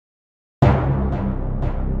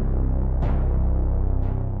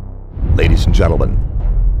Ladies and gentlemen,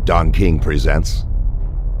 Don King presents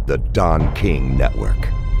the Don King Network.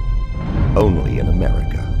 Only in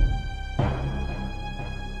America.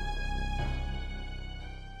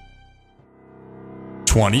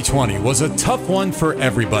 "2020 was a tough one for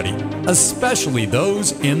everybody, especially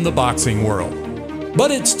those in the boxing world.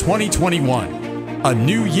 But it's 2021, a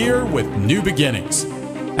new year with new beginnings.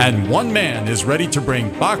 And one man is ready to bring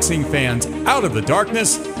boxing fans out of the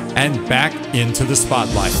darkness and back into the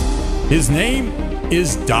spotlight. His name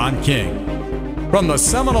is Don King. From the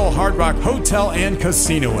Seminole Hard Rock Hotel and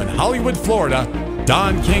Casino in Hollywood, Florida,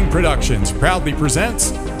 Don King Productions proudly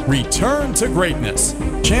presents Return to Greatness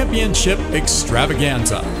Championship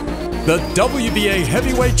Extravaganza. The WBA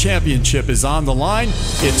Heavyweight Championship is on the line.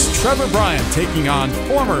 It's Trevor Bryan taking on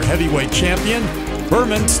former heavyweight champion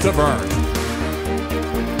Bermane Stiverne.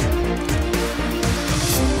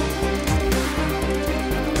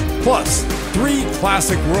 Plus, 3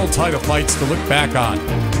 classic world title fights to look back on.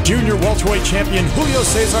 Junior welterweight champion Julio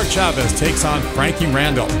Cesar Chavez takes on Frankie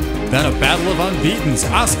Randall. Then a battle of unbeatens,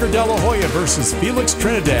 Oscar De La Hoya versus Felix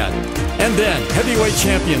Trinidad. And then heavyweight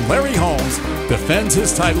champion Larry Holmes defends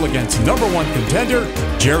his title against #1 contender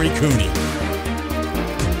Jerry Cooney.